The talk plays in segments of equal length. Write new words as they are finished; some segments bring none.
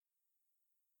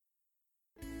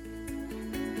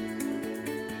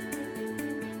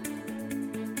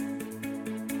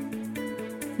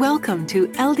Welcome to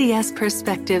LDS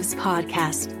Perspectives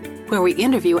Podcast, where we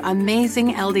interview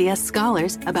amazing LDS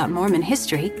scholars about Mormon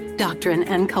history, doctrine,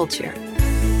 and culture.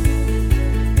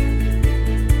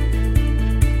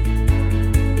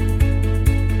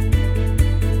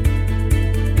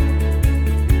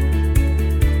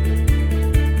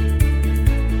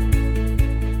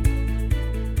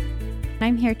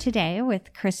 I'm here today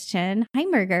with Christian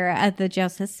Heimberger of the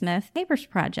Joseph Smith Papers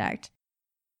Project.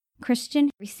 Christian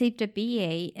received a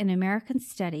BA in American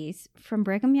Studies from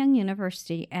Brigham Young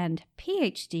University and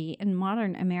PhD in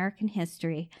Modern American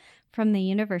History from the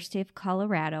University of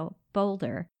Colorado,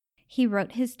 Boulder. He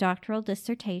wrote his doctoral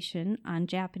dissertation on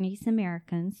Japanese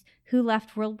Americans who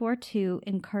left World War II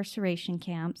incarceration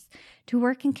camps to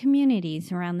work in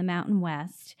communities around the Mountain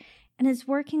West, and is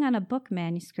working on a book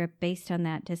manuscript based on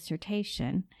that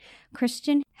dissertation.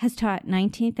 Christian has taught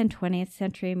 19th and 20th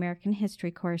century American history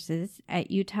courses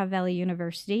at Utah Valley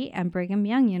University and Brigham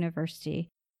Young University.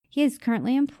 He is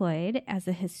currently employed as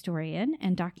a historian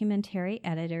and documentary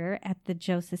editor at the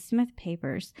Joseph Smith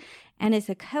Papers and is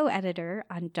a co-editor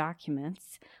on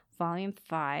Documents, Volume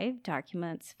 5,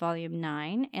 Documents, Volume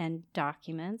 9, and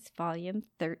Documents, Volume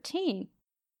 13.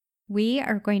 We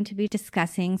are going to be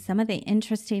discussing some of the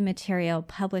interesting material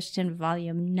published in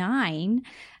Volume 9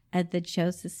 of the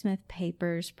Joseph Smith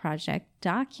Papers Project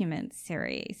document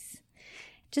series.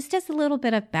 Just as a little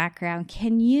bit of background,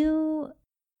 can you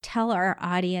tell our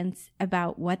audience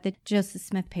about what the Joseph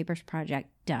Smith Papers Project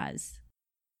does?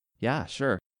 Yeah,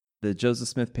 sure. The Joseph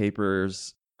Smith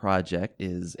Papers Project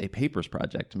is a papers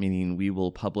project, meaning we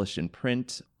will publish in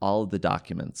print all of the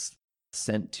documents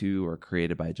sent to or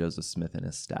created by Joseph Smith and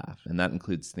his staff. And that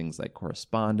includes things like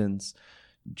correspondence,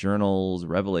 journals,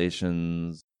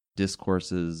 revelations,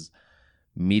 discourses,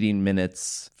 meeting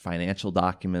minutes, financial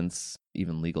documents,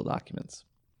 even legal documents.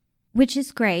 Which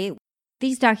is great.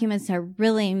 These documents are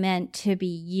really meant to be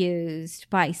used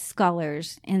by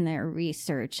scholars in their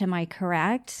research. Am I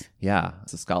correct? Yeah,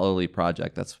 it's a scholarly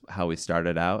project. That's how we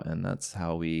started out, and that's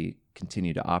how we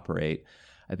continue to operate.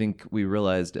 I think we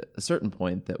realized at a certain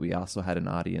point that we also had an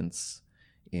audience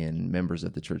in members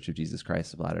of the Church of Jesus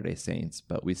Christ of Latter-day Saints,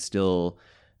 but we still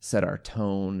set our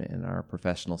tone and our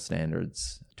professional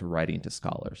standards to writing to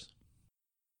scholars.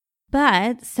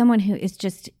 But someone who is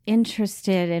just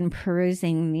interested in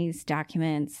perusing these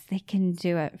documents, they can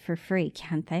do it for free,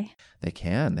 can't they? They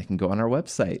can. They can go on our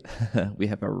website. We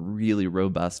have a really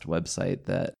robust website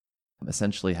that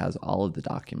essentially has all of the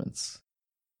documents,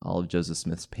 all of Joseph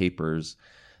Smith's papers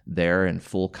there in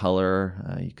full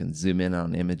color. You can zoom in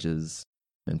on images.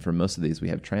 And for most of these, we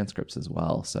have transcripts as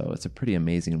well. So it's a pretty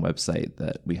amazing website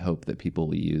that we hope that people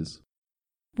will use.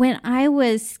 When I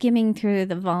was skimming through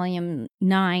the Volume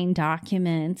 9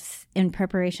 documents in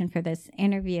preparation for this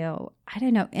interview, I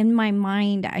don't know, in my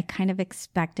mind, I kind of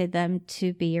expected them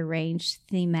to be arranged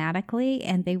thematically,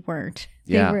 and they weren't.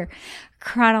 They were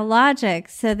chronologic,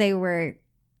 so they were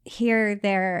here,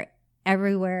 there,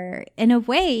 everywhere. In a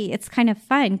way, it's kind of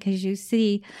fun because you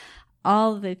see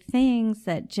all the things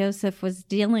that Joseph was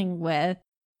dealing with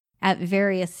at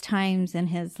various times in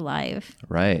his life.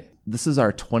 Right. This is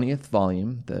our 20th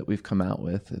volume that we've come out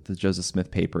with at the Joseph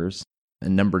Smith Papers,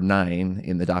 and number 9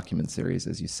 in the document series,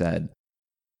 as you said.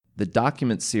 The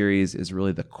document series is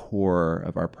really the core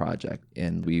of our project,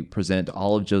 and we present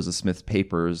all of Joseph Smith's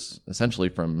papers essentially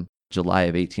from July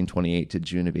of 1828 to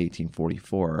June of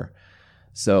 1844.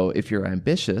 So if you're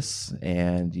ambitious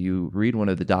and you read one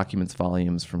of the documents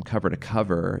volumes from cover to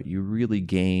cover, you really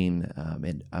gain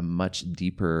a much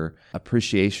deeper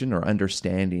appreciation or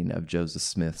understanding of Joseph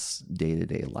Smith's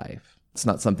day-to-day life. It's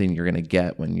not something you're going to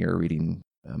get when you're reading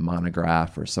a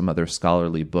monograph or some other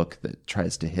scholarly book that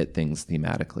tries to hit things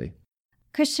thematically.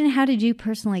 Christian, how did you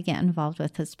personally get involved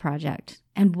with this project?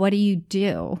 And what do you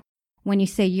do? When you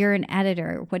say you're an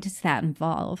editor, what does that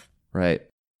involve? Right.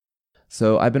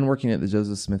 So I've been working at the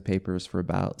Joseph Smith Papers for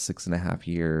about 6.5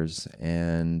 years,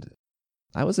 and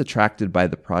I was attracted by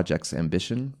the project's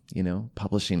ambition,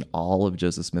 publishing all of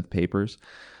Joseph Smith Papers.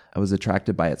 I was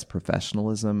attracted by its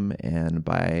professionalism and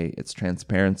by its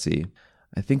transparency.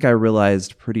 I think I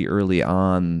realized pretty early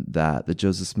on that the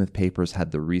Joseph Smith Papers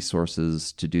had the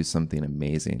resources to do something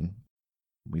amazing.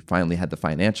 We finally had the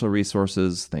financial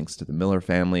resources, thanks to the Miller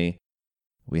family.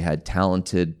 We had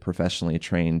talented, professionally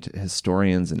trained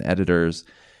historians and editors.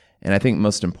 And I think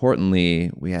most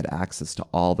importantly, we had access to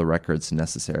all the records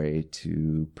necessary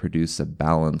to produce a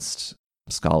balanced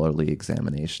scholarly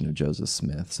examination of Joseph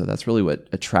Smith. So that's really what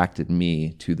attracted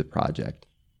me to the project.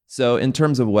 So in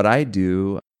terms of what I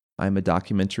do, I'm a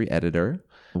documentary editor,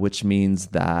 which means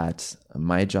that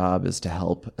my job is to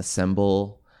help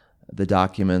assemble the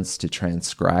documents, to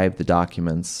transcribe the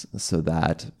documents so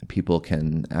that people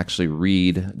can actually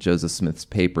read Joseph Smith's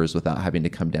papers without having to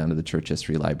come down to the church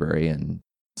history library and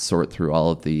sort through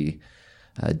all of the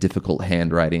difficult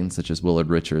handwriting, such as Willard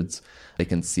Richards. They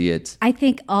can see it. I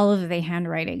think all of the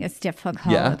handwriting is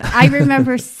difficult. Yeah. I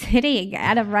remember sitting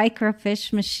at a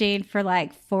microfiche machine for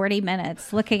like 40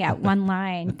 minutes looking at one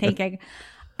line thinking,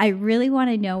 I really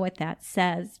want to know what that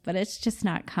says, but it's just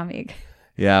not coming.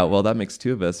 Yeah, well, that makes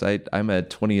two of us. I'm a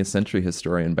 20th century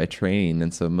historian by training,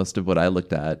 and so most of what I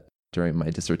looked at during my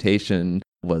dissertation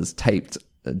was typed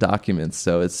documents.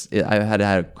 So I had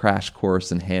a crash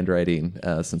course in handwriting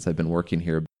since I've been working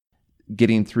here.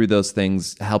 Getting through those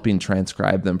things, helping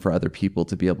transcribe them for other people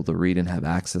to be able to read and have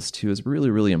access to is really,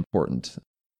 really important.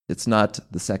 It's not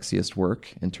the sexiest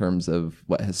work in terms of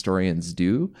what historians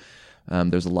do.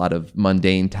 There's a lot of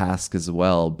mundane tasks as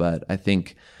well, but I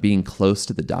think being close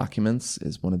to the documents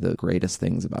is one of the greatest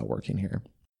things about working here.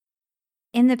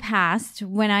 In the past,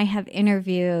 when I have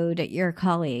interviewed your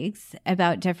colleagues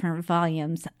about different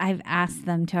volumes, I've asked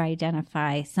them to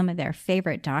identify some of their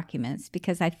favorite documents,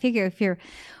 because I figure if you're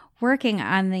working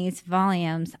on these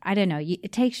volumes, I don't know,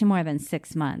 it takes you more than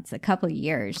 6 months, a couple of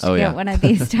years to get one of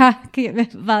these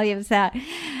document volumes out.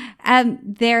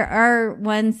 There are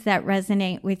ones that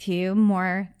resonate with you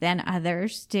more than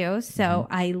others do. So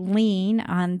I lean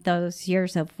on those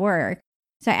years of work.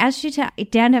 So I asked you to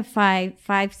identify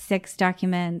 5-6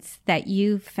 documents that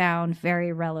you found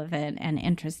very relevant and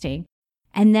interesting.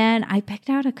 And then I picked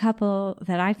out a couple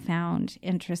that I found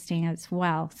interesting as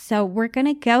well. So we're going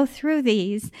to go through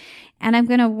these, and I'm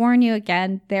going to warn you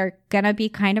again, they're going to be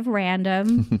kind of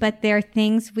random, but they're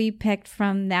things we picked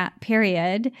from that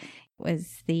period. It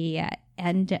was the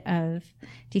end of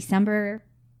December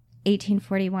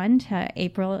 1841 to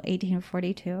April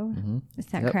 1842. Mm-hmm. Is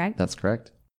that correct? That's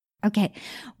correct. Okay.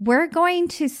 We're going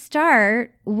to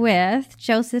start with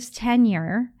Joseph's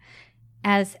tenure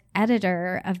as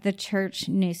editor of the church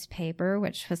newspaper,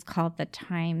 which was called the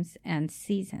Times and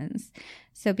Seasons.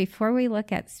 So before we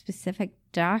look at specific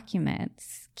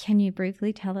documents, can you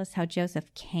briefly tell us how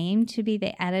Joseph came to be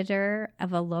the editor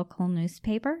of a local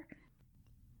newspaper?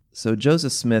 So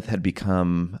Joseph Smith had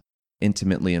become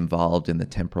intimately involved in the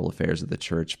temporal affairs of the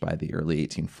church by the early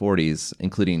 1840s,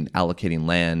 including allocating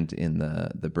land in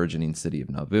the burgeoning city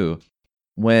of Nauvoo.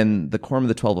 When the Quorum of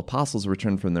the 12 Apostles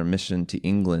returned from their mission to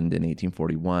England in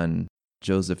 1841,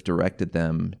 Joseph directed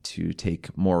them to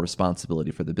take more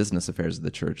responsibility for the business affairs of the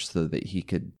church so that he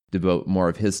could devote more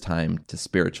of his time to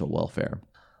spiritual welfare.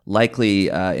 Likely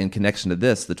in connection to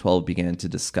this, the 12 began to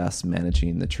discuss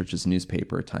managing the church's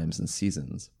newspaper, Times and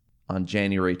Seasons. On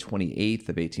January 28th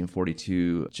of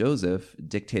 1842, Joseph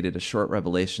dictated a short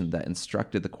revelation that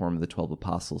instructed the Quorum of the 12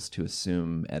 Apostles to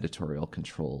assume editorial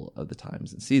control of the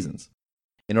Times and Seasons.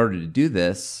 In order to do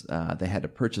this, they had to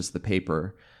purchase the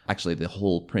paper, actually the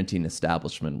whole printing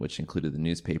establishment, which included the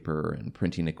newspaper and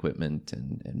printing equipment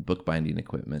and bookbinding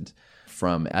equipment,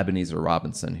 from Ebenezer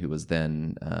Robinson, who was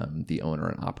then the owner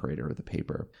and operator of the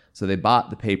paper. So they bought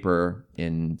the paper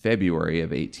in February of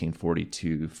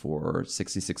 1842 for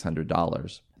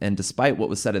 $6,600. And despite what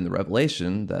was said in the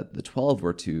Revelation, that the 12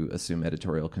 were to assume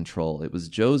editorial control, it was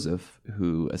Joseph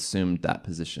who assumed that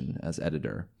position as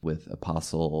editor, with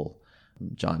Apostle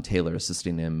John Taylor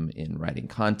assisting him in writing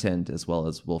content, as well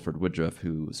as Wilford Woodruff,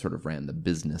 who sort of ran the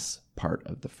business part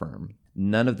of the firm.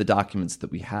 None of the documents that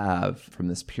we have from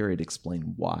this period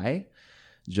explain why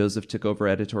Joseph took over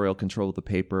editorial control of the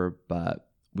paper, but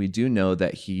we do know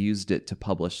that he used it to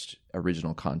publish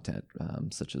original content,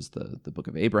 such as the Book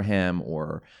of Abraham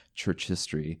or church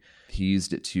history. He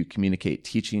used it to communicate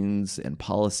teachings and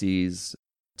policies,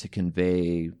 to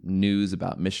convey news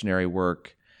about missionary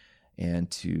work,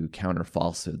 and to counter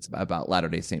falsehoods about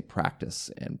Latter-day Saint practice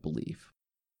and belief.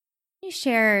 You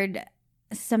shared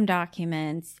some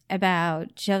documents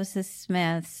about Joseph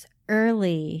Smith's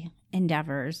early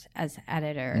endeavors as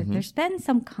editor. Mm-hmm. There's been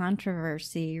some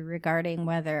controversy regarding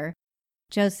whether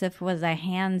Joseph was a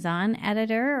hands-on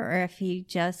editor or if he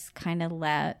just kind of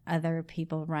let other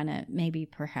people run it, maybe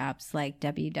perhaps like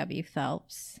W.W.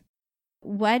 Phelps.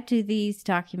 What do these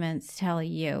documents tell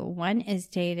you? One is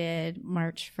dated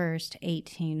March 1st,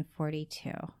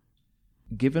 1842.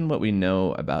 Given what we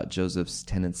know about Joseph's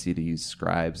tendency to use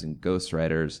scribes and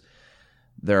ghostwriters,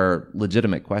 there are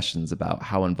legitimate questions about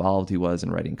how involved he was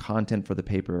in writing content for the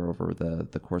paper over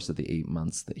the course of the 8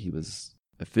 months that he was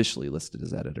officially listed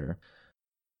as editor.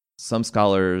 Some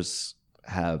scholars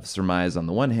have surmised on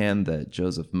the one hand that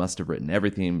Joseph must have written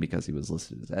everything because he was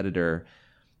listed as editor.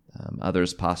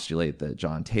 Others postulate that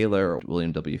John Taylor or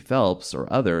William W. Phelps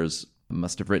or others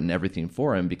must have written everything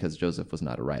for him because Joseph was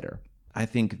not a writer. I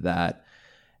think that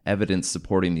evidence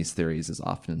supporting these theories is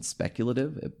often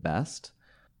speculative at best.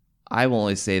 I will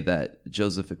only say that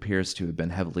Joseph appears to have been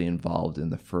heavily involved in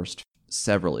the first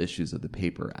several issues of the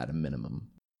paper at a minimum.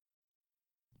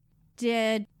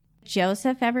 Did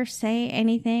Joseph ever say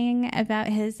anything about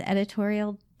his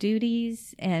editorial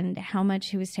duties and how much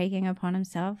he was taking upon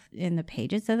himself in the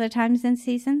pages of the Times and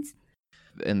Seasons?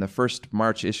 In the first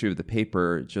March issue of the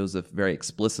paper, Joseph very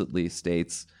explicitly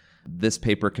states, "This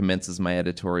paper commences my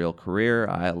editorial career.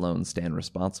 I alone stand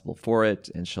responsible for it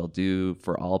and shall do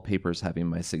for all papers having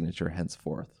my signature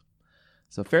henceforth."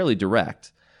 So fairly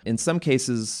direct. In some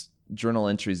cases, journal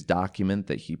entries document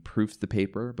that he proofed the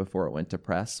paper before it went to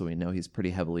press, so we know he's pretty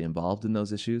heavily involved in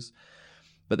those issues.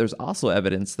 But there's also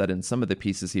evidence that in some of the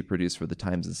pieces he produced for the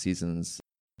Times and Seasons,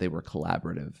 they were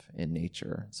collaborative in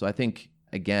nature. So I think,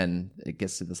 again, it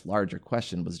gets to this larger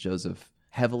question: was Joseph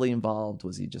heavily involved?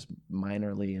 Was he just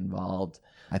minorly involved?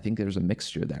 I think there's a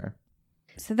mixture there.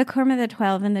 So the Quorum of the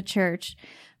 12 and the church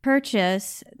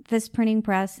purchased this printing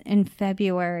press in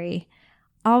February.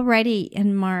 Already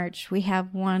in March, we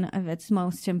have one of its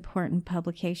most important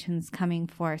publications coming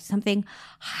forth, something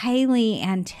highly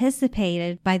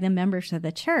anticipated by the members of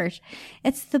the church.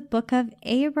 It's the Book of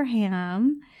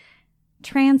Abraham,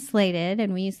 translated,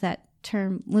 and we use that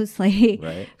term loosely,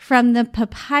 Right. from the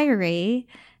papyri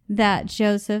that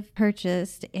Joseph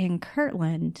purchased in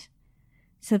Kirtland.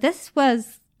 So this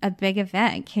was a big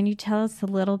event. Can you tell us a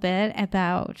little bit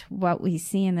about what we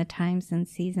see in the Times and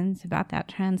Seasons about that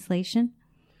translation?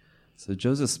 So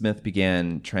Joseph Smith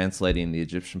began translating the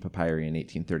Egyptian papyri in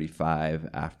 1835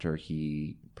 after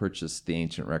he purchased the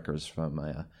ancient records from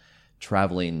a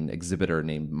traveling exhibitor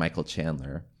named Michael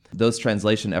Chandler. Those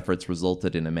translation efforts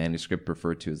resulted in a manuscript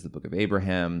referred to as the Book of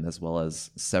Abraham, as well as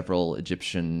several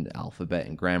Egyptian alphabet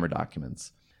and grammar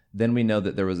documents. Then we know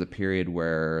that there was a period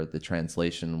where the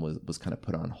translation was kind of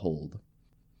put on hold.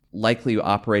 Likely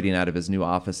operating out of his new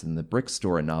office in the brick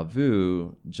store in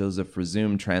Nauvoo, Joseph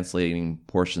resumed translating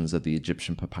portions of the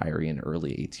Egyptian papyri in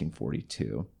early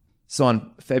 1842. So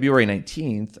on February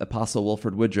 19th, Apostle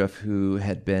Wilford Woodruff, who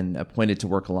had been appointed to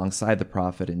work alongside the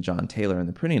prophet and John Taylor in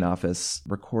the printing office,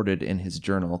 recorded in his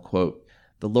journal, quote,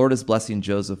 "The Lord is blessing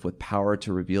Joseph with power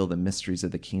to reveal the mysteries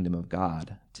of the kingdom of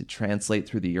God, to translate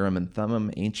through the Urim and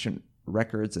Thummim ancient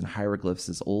records and hieroglyphs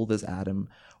as old as Adam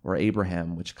or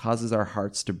Abraham, which causes our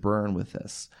hearts to burn with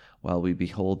this while we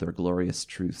behold their glorious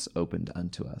truths opened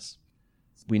unto us."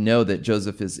 We know that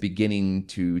Joseph is beginning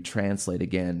to translate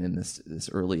again in this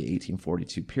early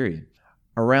 1842 period.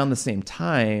 Around the same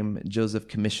time, Joseph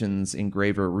commissions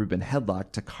engraver Reuben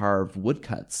Hedlock to carve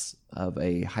woodcuts of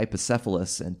a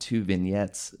hypocephalus and 2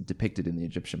 vignettes depicted in the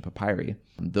Egyptian papyri.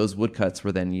 Those woodcuts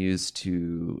were then used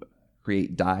to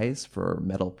create dies for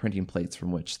metal printing plates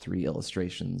from which 3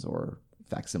 illustrations, or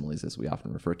facsimiles as we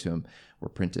often refer to them, were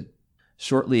printed.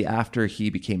 Shortly after he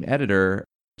became editor,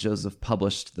 Joseph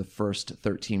published the first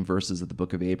 13 verses of the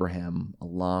Book of Abraham,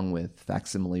 along with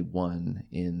facsimile 1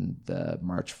 in the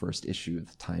March 1st issue of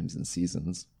the Times and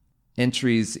Seasons.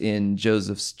 Entries in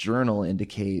Joseph's journal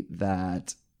indicate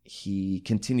that he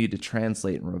continued to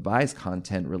translate and revise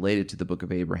content related to the Book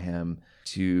of Abraham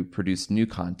to produce new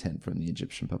content from the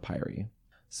Egyptian papyri.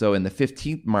 So in the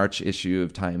 15th March issue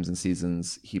of Times and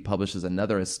Seasons, he publishes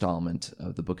another installment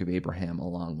of the Book of Abraham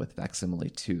along with facsimile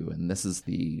 2. And this is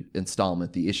the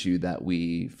installment, the issue that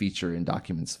we feature in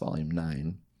Documents Volume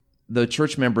 9. Though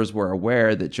church members were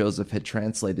aware that Joseph had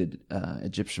translated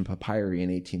Egyptian papyri in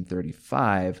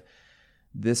 1835,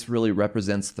 this really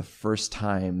represents the first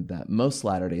time that most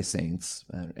Latter-day Saints,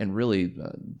 and really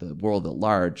the world at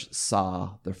large,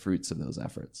 saw the fruits of those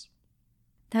efforts.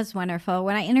 That's wonderful.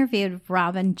 When I interviewed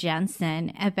Robin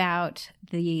Jensen about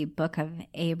the Book of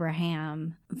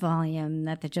Abraham volume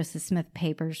that the Joseph Smith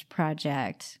Papers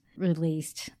Project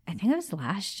released, I think it was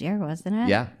last year, wasn't it?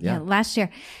 Yeah. Last year.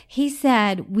 He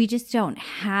said, we just don't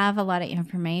have a lot of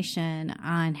information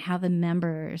on how the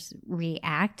members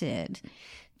reacted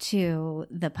to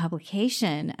the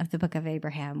publication of the Book of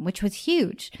Abraham, which was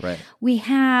huge. Right. We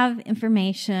have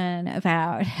information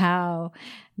about how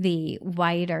the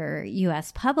wider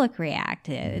U.S. public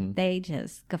reacted. Mm-hmm. They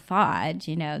just guffawed,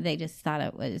 they just thought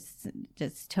it was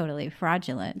just totally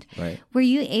fraudulent. Right. Were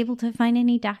you able to find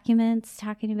any documents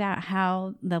talking about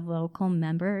how the local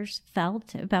members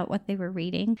felt about what they were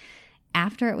reading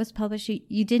after it was published?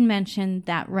 You did mention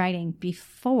that writing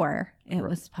before it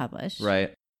was published.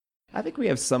 Right. I think we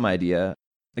have some idea.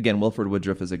 Again, Wilford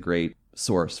Woodruff is a great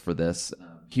source for this.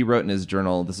 He wrote in his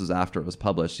journal, this was after it was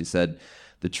published, he said,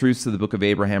 The truths of the Book of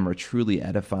Abraham are truly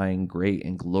edifying, great,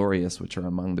 and glorious, which are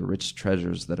among the rich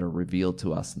treasures that are revealed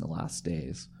to us in the last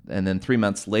days. And then 3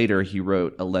 months later, he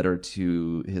wrote a letter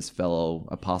to his fellow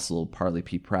apostle, Parley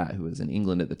P. Pratt, who was in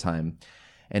England at the time.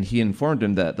 And he informed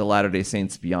him that the Latter-day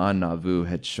Saints beyond Nauvoo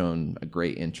had shown a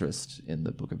great interest in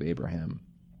the Book of Abraham.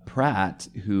 Pratt,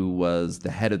 who was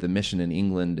the head of the mission in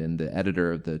England and the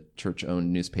editor of the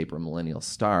church-owned newspaper Millennial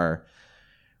Star,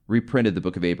 reprinted the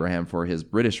Book of Abraham for his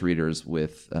British readers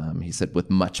with, he said, with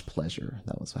much pleasure.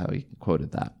 That was how he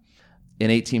quoted that. In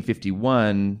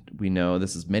 1851, we know,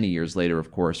 this is many years later,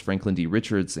 of course, Franklin D.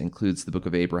 Richards includes the Book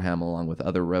of Abraham along with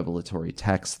other revelatory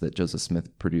texts that Joseph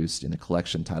Smith produced in a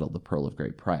collection titled The Pearl of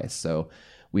Great Price. So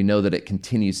we know that it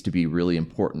continues to be really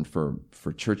important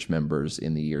for church members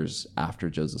in the years after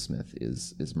Joseph Smith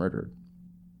is murdered.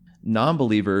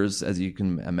 Non-believers, as you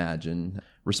can imagine,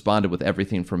 responded with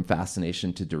everything from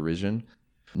fascination to derision.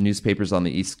 Newspapers on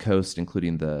the East Coast,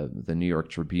 including the New York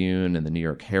Tribune and the New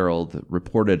York Herald,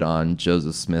 reported on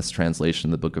Joseph Smith's translation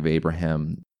of the Book of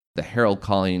Abraham. The Herald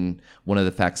calling one of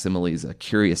the facsimiles a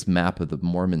curious map of the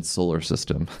Mormon solar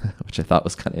system, which I thought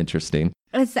was kind of interesting.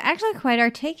 It's actually quite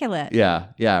articulate. Yeah,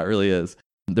 it really is.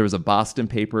 There was a Boston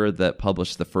paper that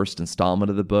published the first installment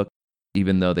of the book,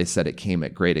 even though they said it came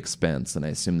at great expense, and I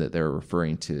assume that they were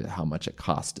referring to how much it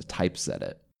cost to typeset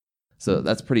it. So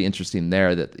that's pretty interesting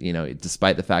there that,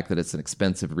 despite the fact that it's an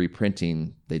expensive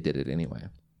reprinting, they did it anyway.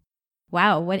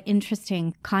 Wow, what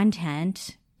interesting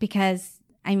content, because,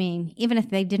 even if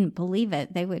they didn't believe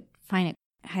it, they would find it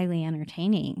highly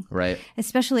entertaining. Right.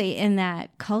 Especially in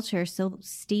that culture so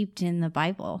steeped in the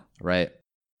Bible. Right.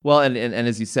 Well, and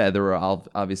as you said, there were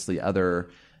obviously other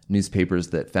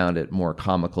newspapers that found it more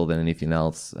comical than anything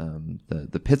else.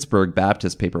 The Pittsburgh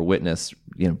Baptist paper Witness,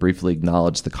 briefly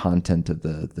acknowledged the content of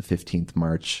the 15th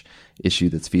March issue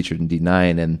that's featured in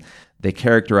D9, and they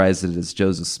characterized it as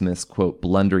Joseph Smith's, quote,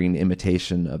 blundering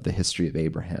imitation of the history of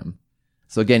Abraham.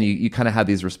 So again, you kind of have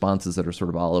these responses that are sort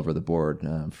of all over the board,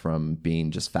 from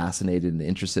being just fascinated and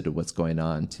interested in what's going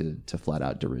on to flat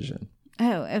out derision.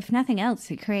 Oh, if nothing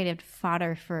else, it created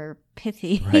fodder for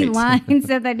pithy Right. lines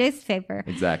of the newspaper.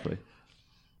 Exactly.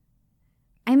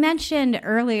 I mentioned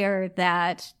earlier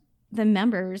that the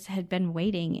members had been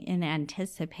waiting in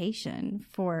anticipation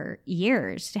for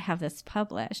years to have this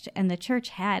published, and the church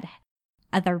had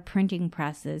other printing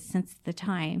presses since the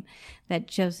time that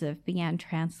Joseph began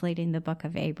translating the Book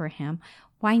of Abraham.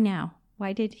 Why now?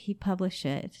 Why did he publish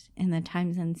it in the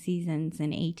Times and Seasons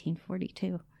in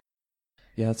 1842?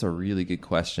 Yeah, that's a really good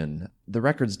question. The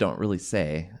records don't really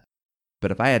say,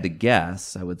 but if I had to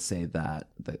guess, I would say that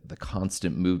the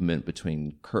constant movement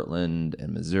between Kirtland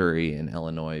and Missouri and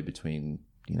Illinois between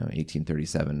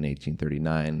 1837 and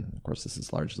 1839, of course this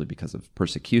is largely because of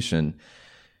persecution,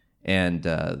 and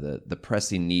the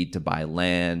pressing need to buy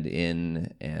land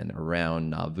in and around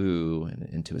Nauvoo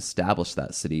and to establish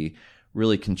that city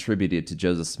really contributed to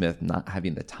Joseph Smith not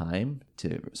having the time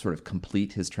to sort of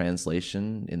complete his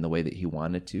translation in the way that he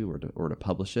wanted to or to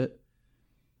publish it.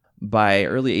 By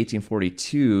early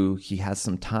 1842, he has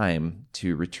some time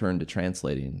to return to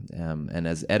translating. And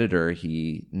as editor,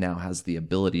 he now has the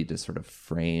ability to sort of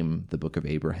frame the Book of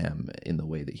Abraham in the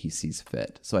way that he sees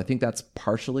fit. So I think that's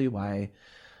partially why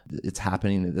it's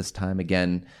happening at this time.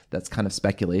 Again, that's kind of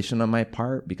speculation on my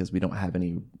part because we don't have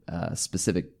any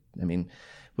specific, wouldn't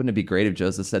it be great if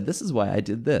Joseph said, this is why I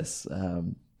did this?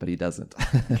 But he doesn't.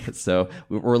 So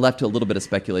we're left to a little bit of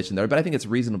speculation there. But I think it's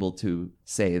reasonable to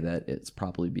say that it's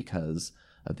probably because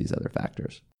of these other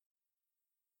factors.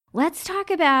 Let's talk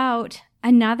about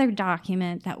another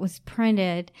document that was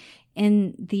printed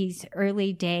in these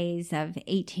early days of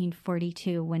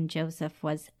 1842 when Joseph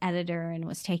was editor and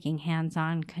was taking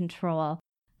hands-on control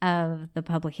of the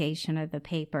publication of the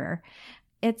paper.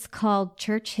 It's called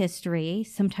Church History.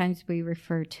 Sometimes we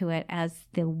refer to it as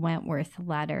the Wentworth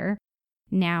Letter.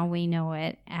 Now we know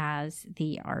it as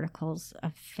the Articles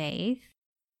of Faith.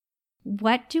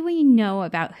 What do we know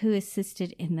about who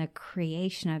assisted in the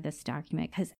creation of this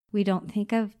document? Because we don't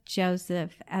think of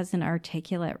Joseph as an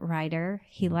articulate writer.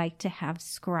 He liked to have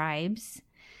scribes.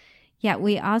 Yet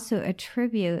we also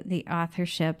attribute the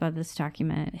authorship of this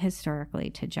document historically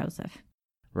to Joseph.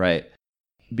 Right.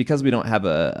 Because we don't have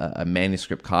a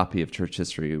manuscript copy of Church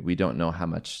History, we don't know how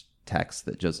much text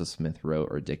that Joseph Smith wrote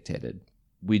or dictated.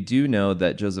 We do know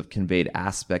that Joseph conveyed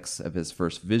aspects of his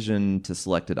first vision to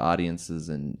selected audiences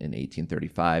in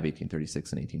 1835,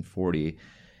 1836, and 1840.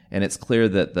 And it's clear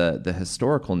that the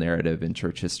historical narrative in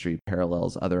church history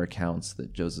parallels other accounts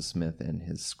that Joseph Smith and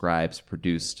his scribes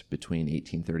produced between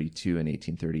 1832 and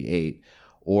 1838,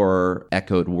 or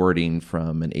echoed wording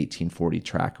from an 1840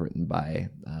 tract written by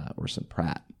Orson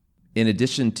Pratt. In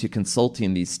addition to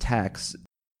consulting these texts,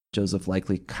 Joseph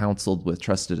likely counseled with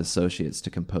trusted associates to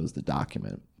compose the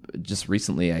document. Just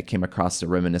recently, I came across a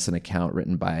reminiscent account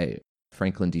written by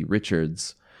Franklin D.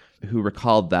 Richards, who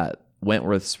recalled that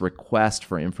Wentworth's request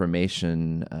for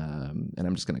information, and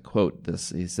I'm just going to quote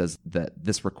this, he says that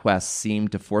this request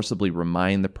seemed to forcibly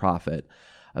remind the prophet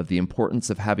of the importance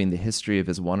of having the history of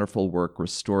his wonderful work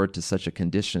restored to such a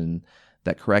condition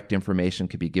that correct information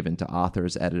could be given to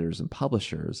authors, editors, and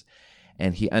publishers.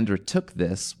 And he undertook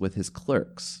this with his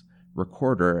clerks,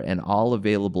 recorder, and all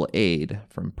available aid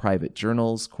from private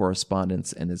journals,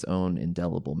 correspondence, and his own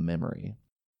indelible memory.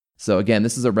 So again,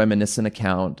 this is a reminiscent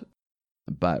account,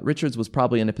 but Richards was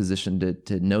probably in a position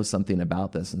to know something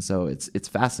about this. And so it's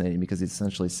fascinating because he's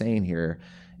essentially saying here,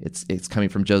 it's coming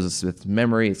from Joseph Smith's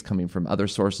memory, it's coming from other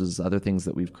sources, other things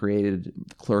that we've created,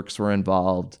 the clerks were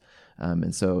involved,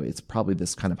 and so it's probably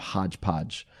this kind of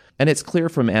hodgepodge. And it's clear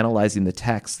from analyzing the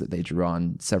text that they drew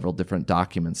on several different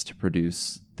documents to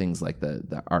produce things like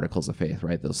the Articles of Faith,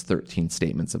 right? Those 13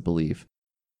 statements of belief.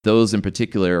 Those in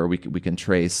particular, we can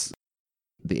trace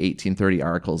the 1830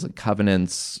 Articles and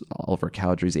Covenants, Oliver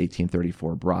Cowdery's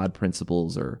 1834 Broad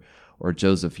Principles, or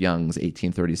Joseph Young's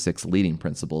 1836 Leading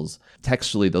Principles.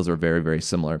 Textually, those are very, very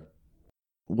similar.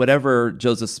 Whatever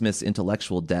Joseph Smith's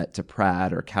intellectual debt to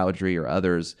Pratt or Cowdery or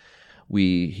others,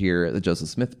 we hear the Joseph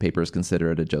Smith papers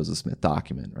consider it a Joseph Smith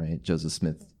document, right? Joseph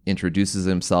Smith introduces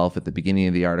himself at the beginning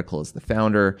of the article as the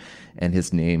founder, and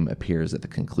his name appears at the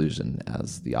conclusion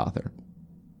as the author.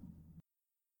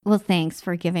 Well, thanks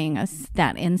for giving us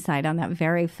that insight on that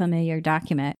very familiar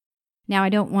document. Now, I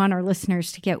don't want our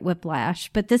listeners to get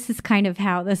whiplash, but this is kind of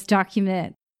how this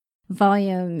document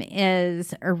volume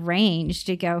is arranged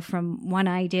to go from one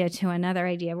idea to another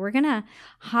idea. We're going to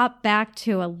hop back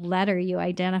to a letter you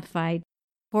identified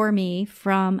for me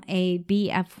from a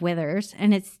B.F. Withers,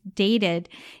 and it's dated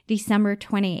December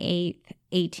 28th,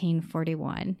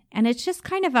 1841. And it's just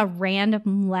kind of a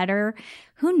random letter.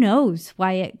 Who knows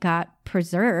why it got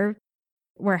preserved?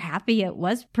 We're happy it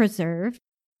was preserved.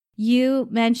 You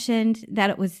mentioned that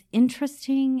it was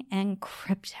interesting and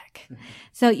cryptic.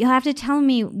 So you'll have to tell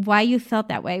me why you felt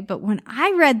that way. But when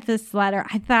I read this letter,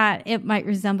 I thought it might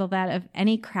resemble that of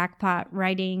any crackpot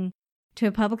writing to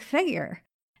a public figure.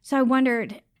 So I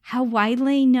wondered, how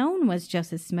widely known was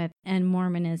Joseph Smith and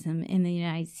Mormonism in the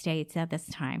United States at this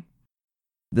time?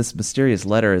 This mysterious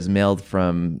letter is mailed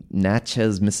from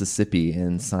Natchez, Mississippi,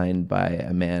 and signed by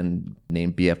a man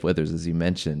named B.F. Withers, as you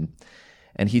mentioned.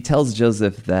 And he tells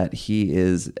Joseph that he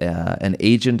is an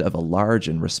agent of a large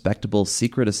and respectable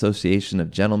secret association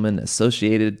of gentlemen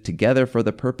associated together for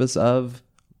the purpose of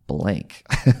blank.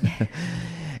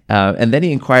 And then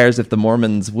he inquires if the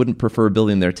Mormons wouldn't prefer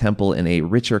building their temple in a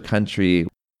richer country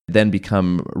than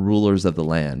become rulers of the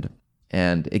land.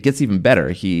 And it gets even better.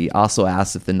 He also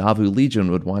asks if the Nauvoo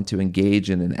Legion would want to engage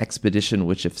in an expedition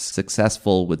which, if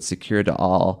successful, would secure to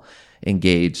all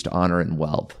engaged honor and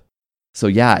wealth. So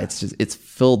yeah, it's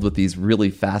filled with these really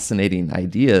fascinating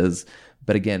ideas.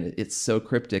 But again, it's so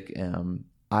cryptic.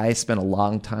 I spent a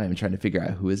long time trying to figure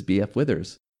out who is B.F.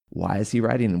 Withers. Why is he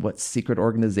writing, and what secret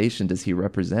organization does he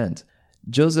represent?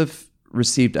 Joseph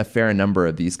received a fair number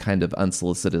of these kind of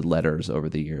unsolicited letters over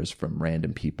the years from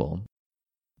random people,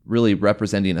 really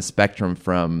representing a spectrum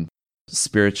from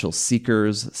spiritual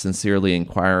seekers sincerely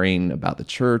inquiring about the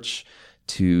church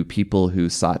to people who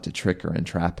sought to trick or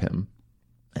entrap him.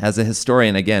 As a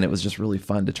historian, again, it was just really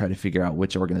fun to try to figure out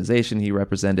which organization he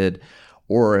represented,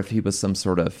 or if he was some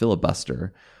sort of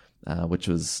filibuster, which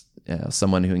was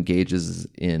someone who engages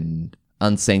in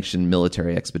unsanctioned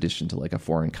military expedition to like a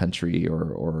foreign country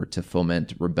or to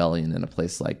foment rebellion in a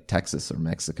place like Texas or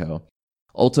Mexico.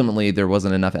 Ultimately, there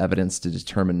wasn't enough evidence to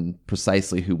determine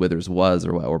precisely who Withers was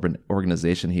or what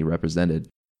organization he represented.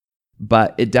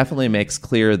 But it definitely makes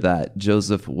clear that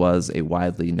Joseph was a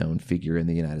widely known figure in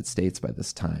the United States by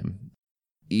this time.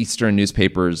 Eastern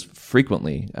newspapers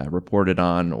frequently reported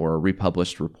on or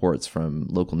republished reports from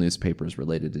local newspapers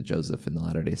related to Joseph and the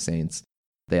Latter-day Saints.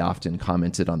 They often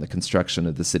commented on the construction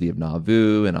of the city of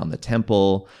Nauvoo and on the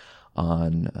temple,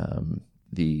 on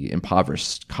the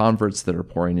impoverished converts that are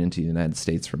pouring into the United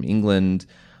States from England,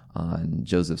 on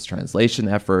Joseph's translation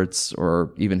efforts,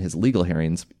 or even his legal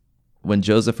hearings. When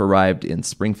Joseph arrived in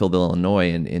Springfield,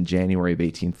 Illinois in January of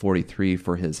 1843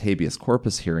 for his habeas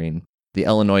corpus hearing, the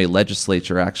Illinois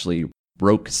legislature actually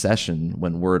broke session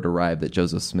when word arrived that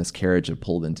Joseph Smith's carriage had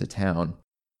pulled into town.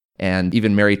 And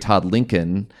even Mary Todd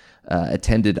Lincoln,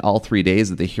 attended all 3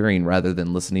 days of the hearing rather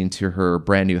than listening to her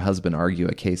brand new husband argue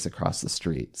a case across the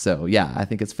street. So yeah, I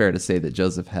think it's fair to say that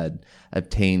Joseph had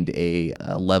obtained a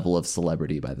level of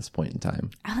celebrity by this point in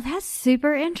time. Oh, that's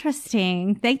super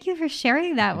interesting. Thank you for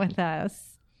sharing that with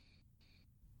us.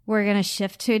 We're going to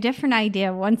shift to a different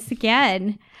idea once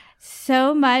again.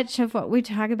 So much of what we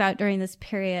talk about during this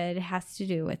period has to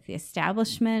do with the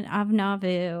establishment of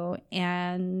Nauvoo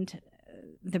and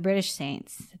the British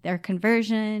Saints, their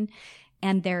conversion,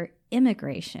 and their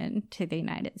immigration to the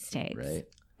United States. Right.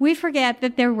 We forget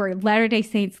that there were Latter-day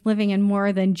Saints living in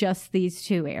more than just these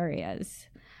two areas.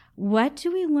 What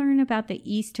do we learn about the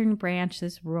Eastern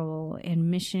Branch's role in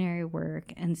missionary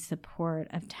work and support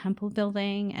of temple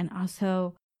building, and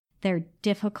also their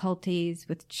difficulties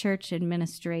with church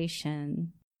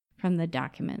administration from the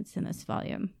documents in this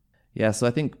volume? Yeah, so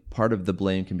I think part of the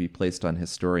blame can be placed on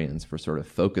historians for sort of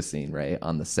focusing, right,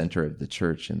 on the center of the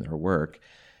church in their work.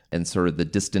 And sort of the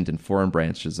distant and foreign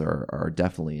branches are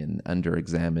definitely an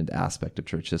under-examined aspect of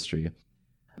church history.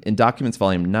 In Documents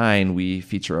Volume 9, we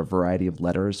feature a variety of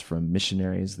letters from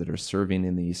missionaries that are serving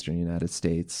in the eastern United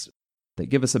States that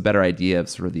give us a better idea of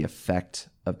sort of the effect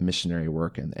of missionary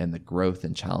work and the growth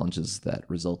and challenges that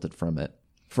resulted from it.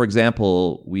 For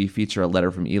example, we feature a letter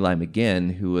from Eli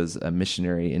McGinn, who was a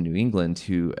missionary in New England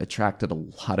who attracted a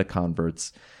lot of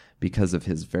converts because of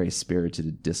his very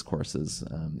spirited discourses.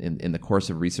 In the course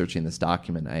of researching this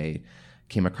document, I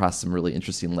came across some really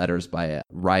interesting letters by a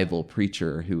rival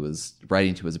preacher who was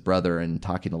writing to his brother and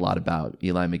talking a lot about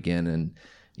Eli McGinn and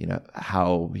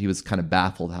how he was kind of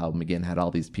baffled how McGinn had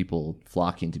all these people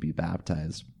flocking to be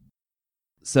baptized.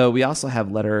 So we also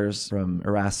have letters from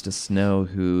Erastus Snow,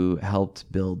 who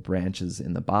helped build branches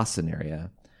in the Boston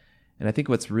area. And I think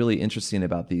what's really interesting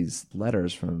about these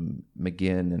letters from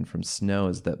McGinn and from Snow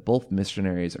is that both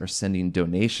missionaries are sending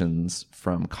donations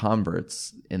from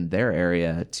converts in their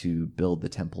area to build the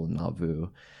temple in Nauvoo,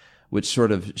 which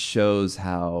sort of shows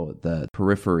how the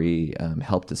periphery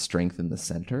helped to strengthen the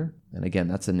center. And again,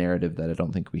 that's a narrative that I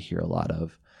don't think we hear a lot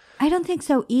of. I don't think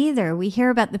so either. We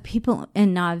hear about the people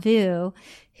in Nauvoo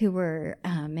who were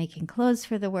making clothes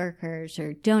for the workers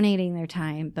or donating their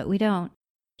time, but we don't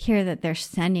hear that they're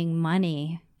sending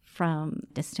money from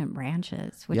distant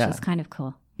branches, which is kind of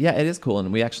cool. Yeah, it is cool.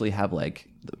 And we actually have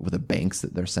the banks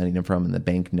that they're sending them from and the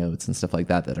bank notes and stuff like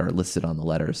that are listed on the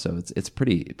letters. So it's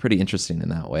pretty interesting in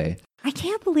that way. I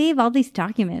can't believe all these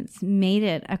documents made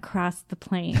it across the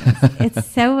plains. It's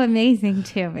so amazing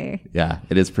to me. Yeah,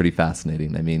 it is pretty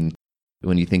fascinating. I mean,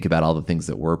 when you think about all the things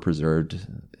that were preserved,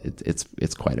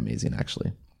 it's quite amazing,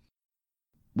 actually.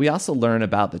 We also learn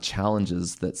about the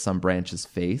challenges that some branches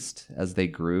faced as they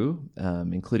grew,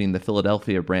 including the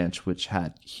Philadelphia branch, which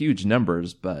had huge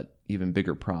numbers, but even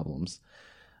bigger problems.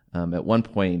 At one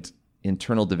point,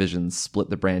 internal divisions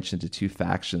split the branch into two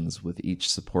factions, with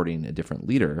each supporting a different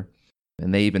leader.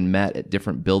 And they even met at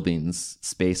different buildings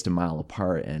spaced a mile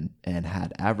apart and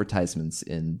had advertisements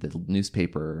in the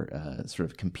newspaper sort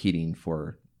of competing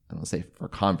for, I don't want to say for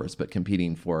converts, but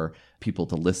competing for people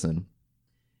to listen.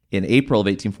 In April of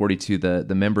 1842,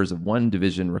 the members of one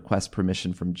division request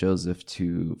permission from Joseph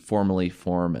to formally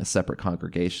form a separate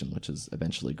congregation, which is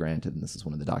eventually granted. And this is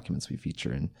one of the documents we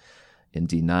feature in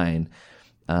D9.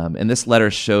 And this letter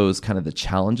shows kind of the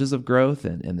challenges of growth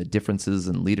and the differences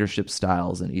in leadership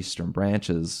styles in Eastern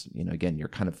branches. Again, you're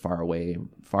kind of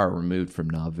far removed from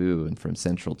Nauvoo and from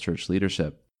central church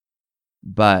leadership.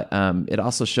 But it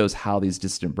also shows how these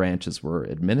distant branches were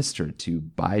administered to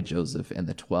by Joseph and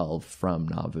the 12 from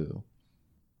Nauvoo.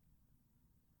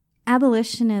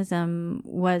 Abolitionism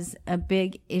was a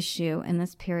big issue in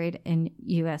this period in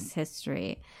U.S.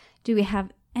 history. Do we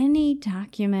have any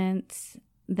documents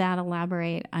that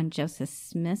elaborate on Joseph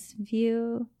Smith's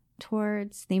view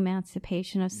towards the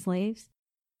emancipation of slaves?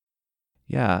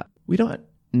 Yeah, we don't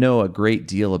know a great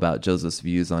deal about Joseph's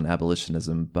views on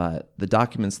abolitionism, but the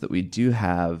documents that we do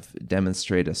have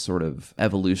demonstrate a sort of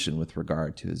evolution with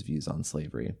regard to his views on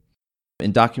slavery.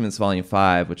 In Documents Volume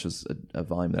 5, which was a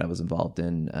volume that I was involved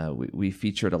in, we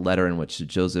featured a letter in which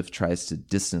Joseph tries to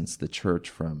distance the church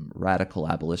from radical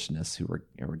abolitionists who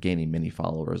were gaining many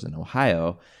followers in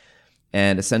Ohio,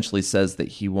 and essentially says that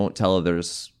he won't tell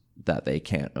others that they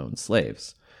can't own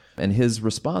slaves. And his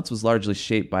response was largely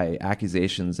shaped by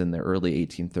accusations in the early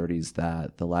 1830s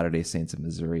that the Latter-day Saints of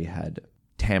Missouri had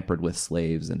tampered with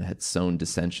slaves and had sown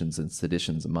dissensions and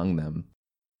seditions among them.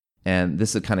 And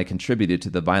this had kind of contributed to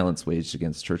the violence waged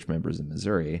against church members in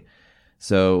Missouri.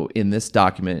 So in this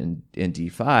document in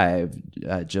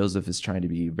D5, Joseph is trying to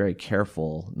be very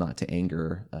careful not to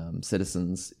anger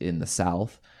citizens in the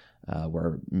South,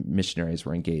 where missionaries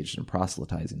were engaged in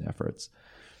proselytizing efforts.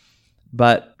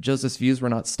 But Joseph's views were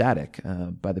not static.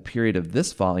 By the period of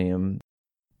this volume,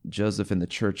 Joseph and the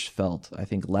church felt, I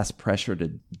think, less pressure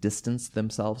to distance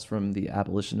themselves from the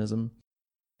abolitionism.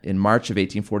 In March of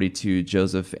 1842,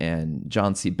 Joseph and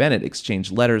John C. Bennett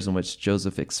exchanged letters in which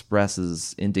Joseph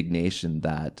expresses indignation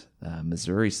that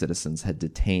Missouri citizens had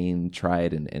detained,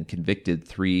 tried, and convicted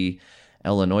 3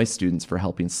 Illinois students for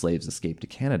helping slaves escape to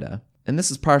Canada. And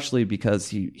this is partially because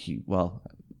he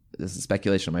this is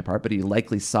speculation on my part, but he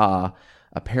likely saw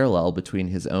a parallel between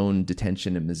his own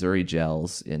detention in Missouri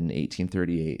jails in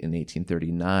 1838 and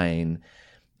 1839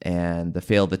 and the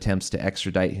failed attempts to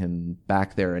extradite him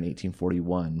back there in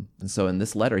 1841. And so in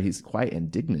this letter, he's quite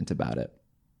indignant about it.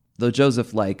 Though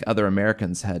Joseph, like other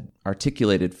Americans, had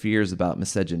articulated fears about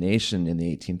miscegenation in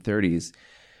the 1830s,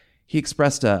 he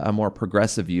expressed a more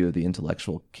progressive view of the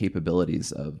intellectual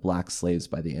capabilities of black slaves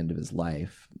by the end of his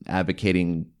life,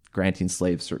 advocating granting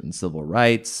slaves certain civil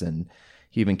rights, and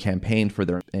he even campaigned for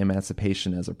their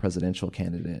emancipation as a presidential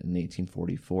candidate in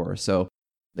 1844. So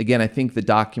again, I think the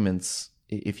documents,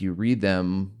 if you read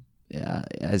them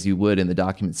as you would in the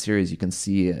document series, you can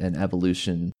see an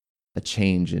evolution, a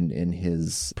change in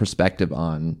his perspective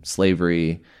on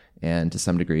slavery and to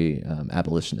some degree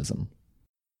abolitionism.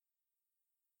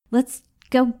 Let's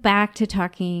go back to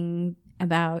talking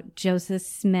about Joseph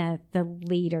Smith, the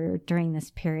leader during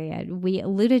this period. We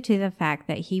alluded to the fact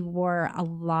that he wore a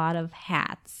lot of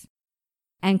hats,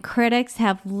 and critics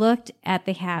have looked at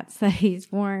the hats that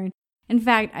he's worn. In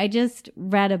fact, I just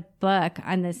read a book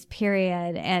on this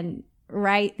period, and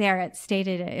right there it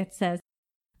stated it says,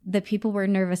 the people were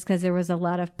nervous because there was a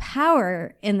lot of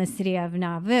power in the city of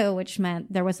Nauvoo, which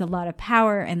meant there was a lot of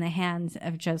power in the hands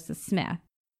of Joseph Smith.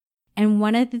 And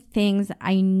one of the things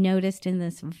I noticed in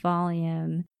this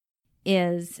volume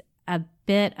is a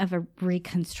bit of a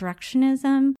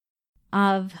reconstructionism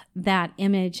of that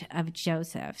image of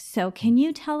Joseph. So can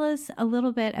you tell us a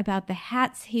little bit about the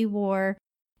hats he wore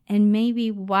and maybe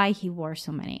why he wore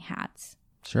so many hats?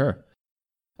 Sure.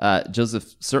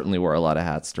 Joseph certainly wore a lot of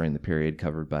hats during the period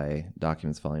covered by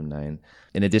Documents Volume 9.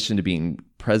 In addition to being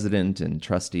president and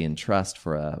trustee in trust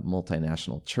for a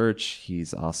multinational church,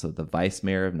 he's also the vice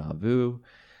mayor of Nauvoo.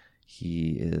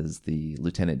 He is the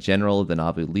lieutenant general of the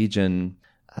Nauvoo Legion,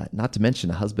 not to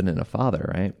mention a husband and a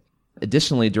father, right?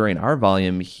 Additionally, during our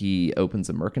volume, he opens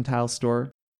a mercantile store.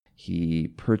 He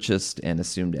purchased and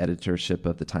assumed editorship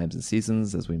of the Times and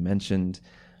Seasons, as we mentioned.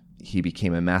 He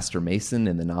became a master mason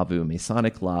in the Nauvoo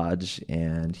Masonic Lodge,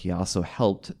 and he also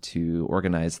helped to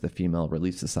organize the Female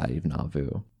Relief Society of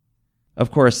Nauvoo. Of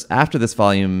course, after this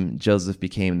volume, Joseph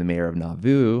became the mayor of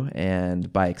Nauvoo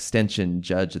and, by extension,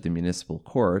 judge of the municipal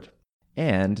court,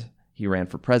 and he ran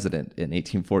for president in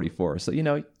 1844. So,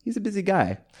 he's a busy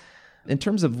guy. In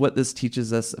terms of what this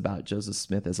teaches us about Joseph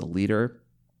Smith as a leader,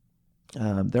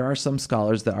 there are some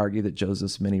scholars that argue that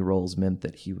Joseph's many roles meant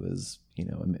that he was,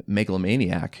 a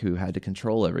megalomaniac who had to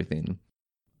control everything.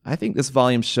 I think this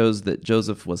volume shows that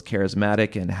Joseph was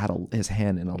charismatic and had his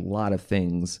hand in a lot of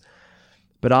things,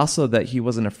 but also that he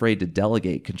wasn't afraid to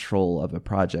delegate control of a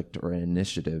project or an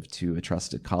initiative to a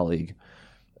trusted colleague.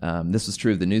 This was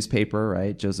true of the newspaper,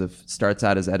 right? Joseph starts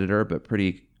out as editor, but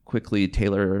pretty quickly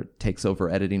Taylor takes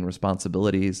over editing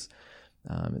responsibilities.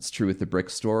 It's true with the brick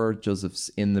store. Joseph's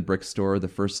in the brick store the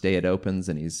first day it opens,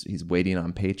 and he's waiting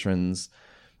on patrons.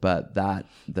 But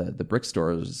the brick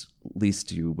store is leased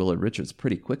to Willard Richards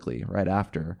pretty quickly, right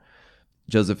after.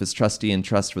 Joseph is trustee in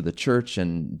trust for the church,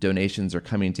 and donations are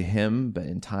coming to him, but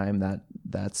in time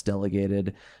that's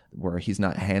delegated, where he's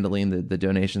not handling the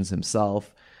donations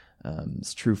himself.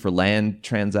 It's true for land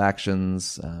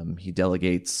transactions. He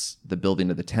delegates the building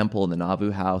of the temple and the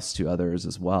Nauvoo house to others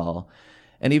as well.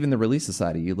 And even the Relief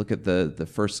Society, you look at the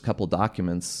first couple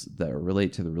documents that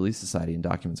relate to the Relief Society in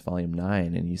Documents Volume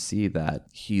 9, and you see that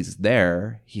he's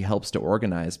there, he helps to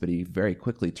organize, but he very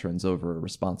quickly turns over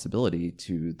responsibility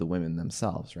to the women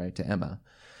themselves, right, to Emma.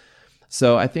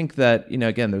 So I think that,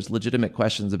 again, there's legitimate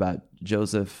questions about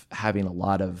Joseph having a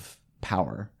lot of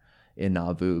power in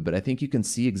Nauvoo, but I think you can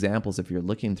see examples, if you're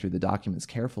looking through the documents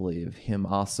carefully, of him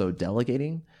also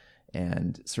delegating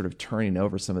and sort of turning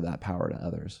over some of that power to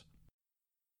others.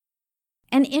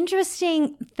 An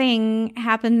interesting thing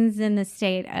happens in the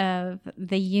state of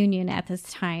the Union at this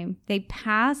time. They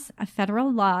pass a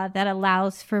federal law that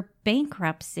allows for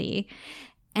bankruptcy,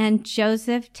 and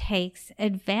Joseph takes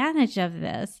advantage of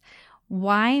this.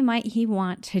 Why might he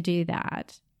want to do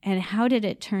that? And how did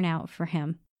it turn out for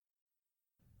him?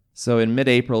 So in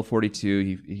mid-April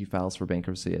 42, he files for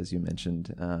bankruptcy, as you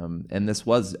mentioned, and this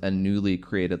was a newly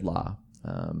created law.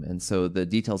 And so the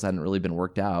details hadn't really been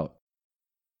worked out.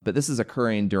 But this is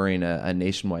occurring during a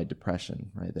nationwide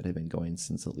depression, right, that had been going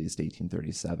since at least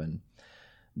 1837.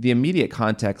 The immediate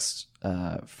context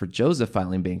for Joseph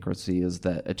filing bankruptcy is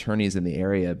that attorneys in the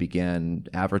area began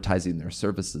advertising their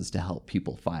services to help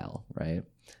people file, right,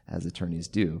 as attorneys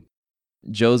do.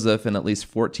 Joseph and at least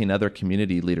 14 other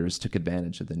community leaders took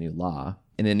advantage of the new law.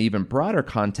 In an even broader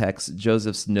context,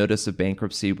 Joseph's notice of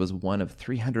bankruptcy was one of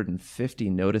 350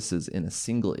 notices in a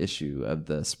single issue of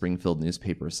the Springfield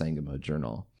newspaper Sangamo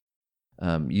Journal.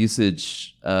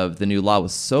 Usage of the new law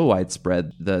was so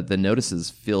widespread, the notices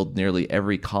filled nearly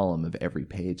every column of every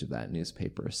page of that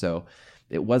newspaper. So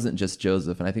it wasn't just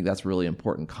Joseph, and I think that's really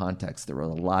important context. There were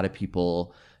a lot of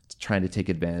people trying to take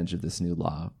advantage of this new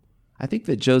law. I think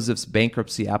that Joseph's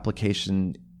bankruptcy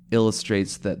application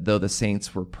illustrates that though the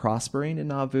saints were prospering in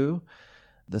Nauvoo,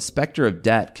 the specter of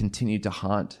debt continued to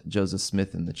haunt Joseph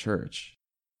Smith and the church.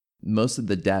 Most of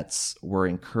the debts were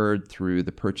incurred through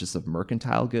the purchase of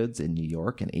mercantile goods in New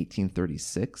York in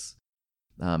 1836,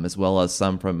 as well as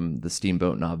some from the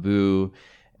steamboat Nauvoo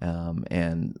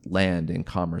and land in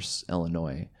Commerce,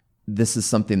 Illinois. This is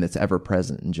something that's ever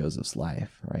present in Joseph's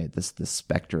life, right? This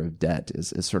specter of debt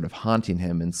is sort of haunting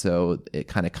him, and so it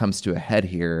kind of comes to a head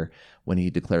here when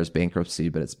he declares bankruptcy,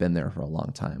 but it's been there for a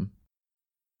long time.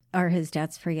 Are his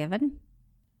debts forgiven?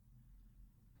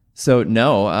 So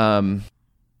no.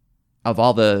 Of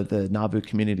all the Nauvoo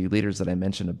community leaders that I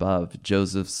mentioned above,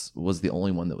 Joseph's was the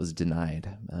only one that was denied.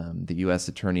 The U.S.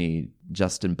 Attorney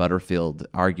Justin Butterfield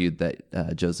argued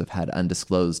that Joseph had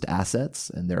undisclosed assets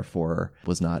and therefore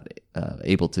was not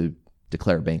able to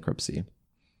declare bankruptcy.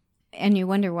 And you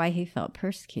wonder why he felt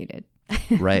persecuted.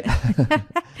 Right.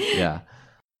 Yeah.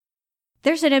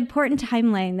 There's an important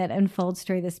timeline that unfolds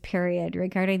through this period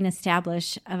regarding the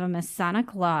establishment of a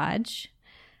Masonic lodge,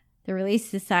 the Relief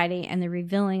Society, and the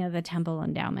revealing of the temple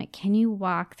endowment. Can you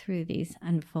walk through these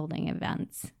unfolding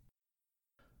events?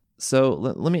 So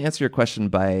let me answer your question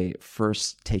by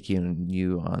first taking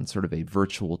you on sort of a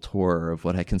virtual tour of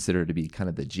what I consider to be kind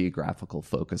of the geographical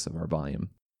focus of our volume.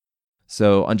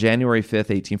 So on January 5th,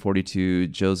 1842,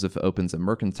 Joseph opens a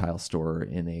mercantile store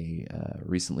in a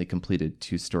recently completed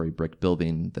 2-story brick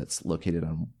building that's located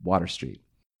on Water Street.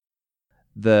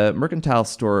 The mercantile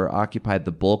store occupied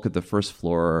the bulk of the first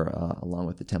floor, along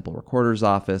with the temple recorder's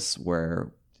office,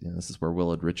 where this is where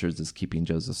Willard Richards is keeping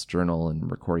Joseph's journal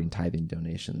and recording tithing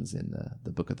donations in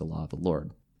the Book of the Law of the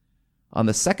Lord. On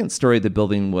the second story of the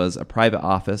building was a private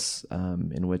office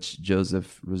in which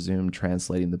Joseph resumed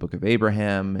translating the Book of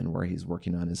Abraham and where he's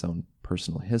working on his own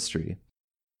personal history.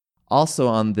 Also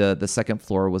on the second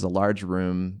floor was a large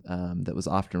room that was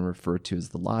often referred to as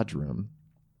the lodge room.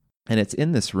 And it's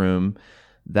in this room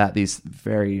that these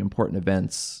very important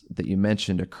events that you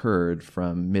mentioned occurred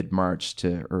from mid-March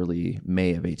to early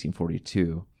May of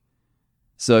 1842.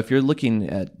 So if you're looking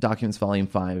at Documents Volume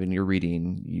 5 and you're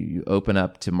reading, you open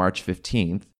up to March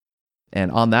 15th,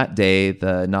 and on that day,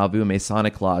 the Nauvoo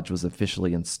Masonic Lodge was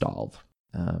officially installed.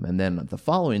 And then the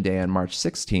following day, on March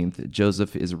 16th,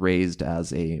 Joseph is raised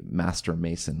as a Master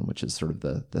Mason, which is sort of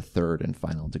the third and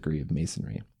final degree of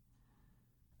Masonry.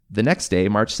 The next day,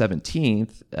 March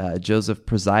 17th, Joseph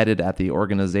presided at the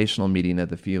organizational meeting of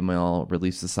the Female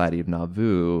Relief Society of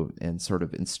Nauvoo and sort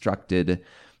of instructed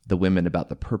the women about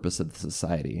the purpose of the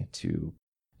society to,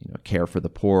 care for the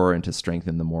poor and to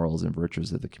strengthen the morals and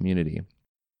virtues of the community.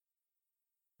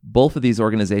 Both of these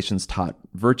organizations taught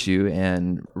virtue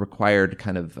and required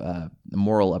kind of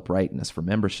moral uprightness for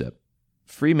membership.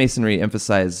 Freemasonry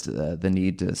emphasized the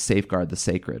need to safeguard the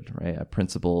sacred, right? A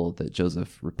principle that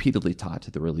Joseph repeatedly taught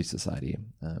to the Relief Society.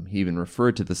 He even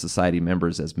referred to the society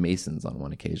members as Masons on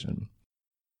one occasion.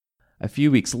 A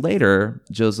few weeks later,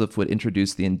 Joseph would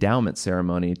introduce the endowment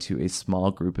ceremony to a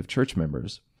small group of church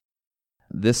members.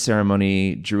 This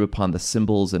ceremony drew upon the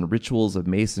symbols and rituals of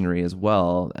Masonry as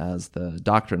well as the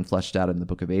doctrine fleshed out in the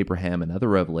Book of Abraham and other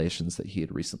revelations that he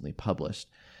had recently published.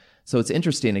 So it's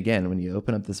interesting, again, when you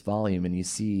open up this volume and you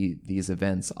see these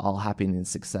events all happening in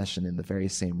succession in the very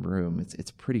same room,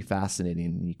 it's pretty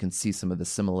fascinating. You can see some of the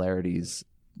similarities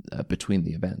between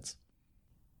the events.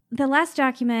 The last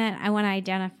document I want to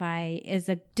identify is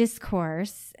a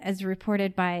discourse as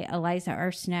reported by Eliza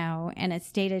R. Snow, and it's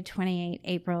dated 28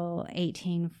 April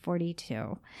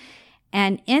 1842.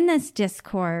 And in this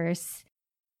discourse,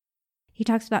 he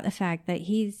talks about the fact that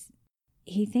he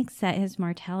thinks that his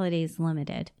mortality is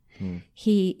limited.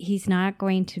 He's not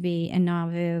going to be in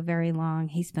Nauvoo very long.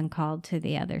 He's been called to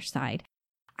the other side.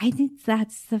 I think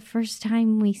that's the first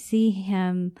time we see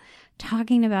him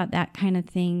talking about that kind of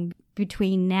thing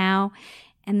between now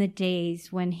and the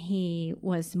days when he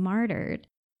was martyred.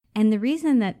 And the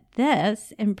reason that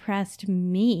this impressed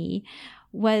me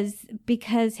was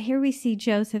because here we see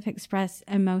Joseph express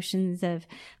emotions of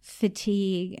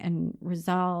fatigue and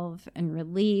resolve and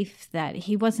relief that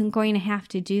he wasn't going to have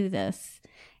to do this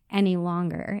any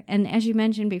longer. And as you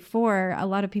mentioned before, a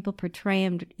lot of people portray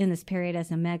him in this period as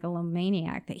a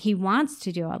megalomaniac, that he wants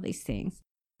to do all these things.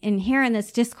 And here in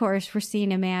this discourse, we're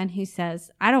seeing a man who says,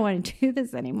 I don't want to do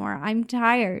this anymore. I'm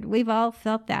tired. We've all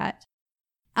felt that.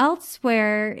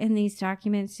 Elsewhere in these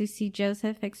documents, you see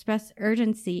Joseph express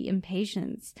urgency,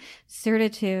 impatience,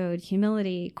 certitude,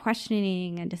 humility,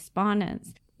 questioning, and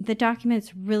despondence. The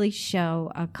documents really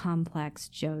show a complex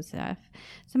Joseph.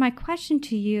 So my question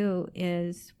to you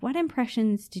is, what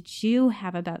impressions did you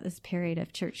have about this period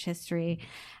of church history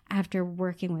after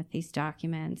working with these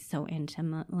documents so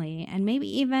intimately, and maybe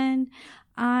even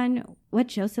on what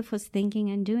Joseph was thinking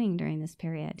and doing during this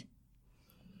period?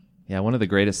 Yeah, one of the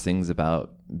greatest things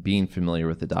about being familiar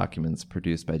with the documents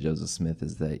produced by Joseph Smith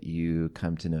is that you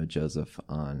come to know Joseph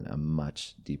on a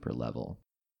much deeper level.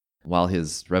 While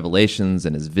his revelations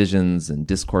and his visions and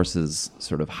discourses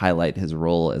sort of highlight his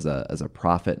role as a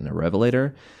prophet and a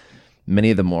revelator,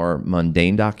 many of the more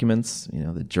mundane documents,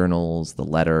 the journals, the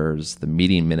letters, the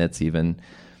meeting minutes even,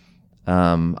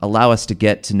 allow us to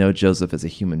get to know Joseph as a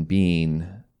human being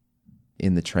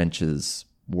in the trenches,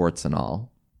 warts and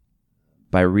all.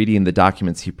 By reading the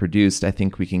documents he produced, I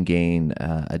think we can gain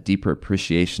a deeper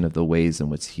appreciation of the ways in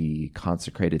which he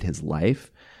consecrated his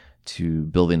life to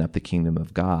building up the kingdom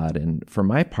of God. And for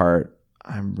my part,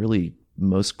 I'm really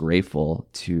most grateful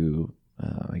to,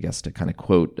 to kind of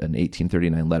quote an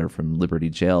 1839 letter from Liberty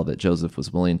Jail, that Joseph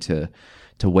was willing to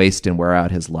waste and wear out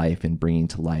his life in bringing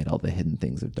to light all the hidden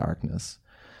things of darkness.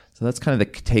 So that's kind of the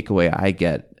takeaway I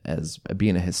get as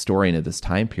being a historian of this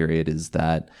time period, is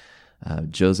that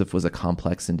Joseph was a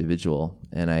complex individual,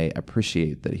 and I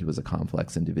appreciate that he was a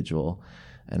complex individual,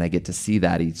 and I get to see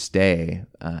that each day.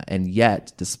 And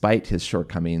yet, despite his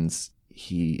shortcomings,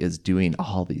 he is doing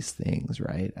all these things,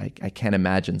 right? I can't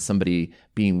imagine somebody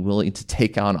being willing to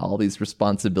take on all these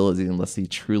responsibilities unless he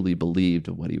truly believed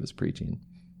what he was preaching.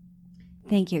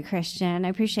 Thank you, Christian. I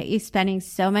appreciate you spending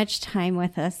so much time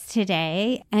with us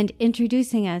today and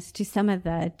introducing us to some of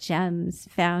the gems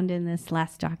found in this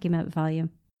last document volume.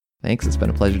 Thanks. It's been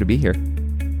a pleasure to be here.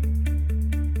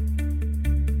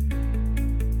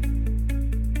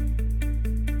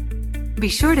 Be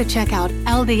sure to check out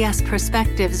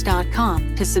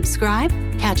ldsperspectives.com to subscribe,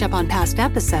 catch up on past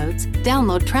episodes,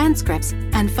 download transcripts,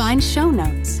 and find show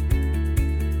notes.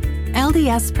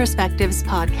 LDS Perspectives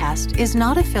podcast is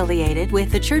not affiliated with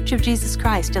The Church of Jesus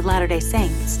Christ of Latter-day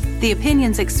Saints. The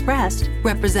opinions expressed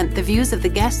represent the views of the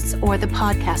guests or the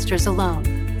podcasters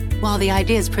alone. While the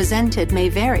ideas presented may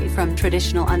vary from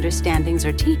traditional understandings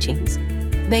or teachings,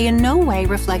 they in no way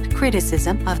reflect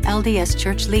criticism of LDS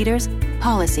church leaders,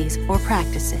 policies, or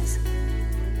practices.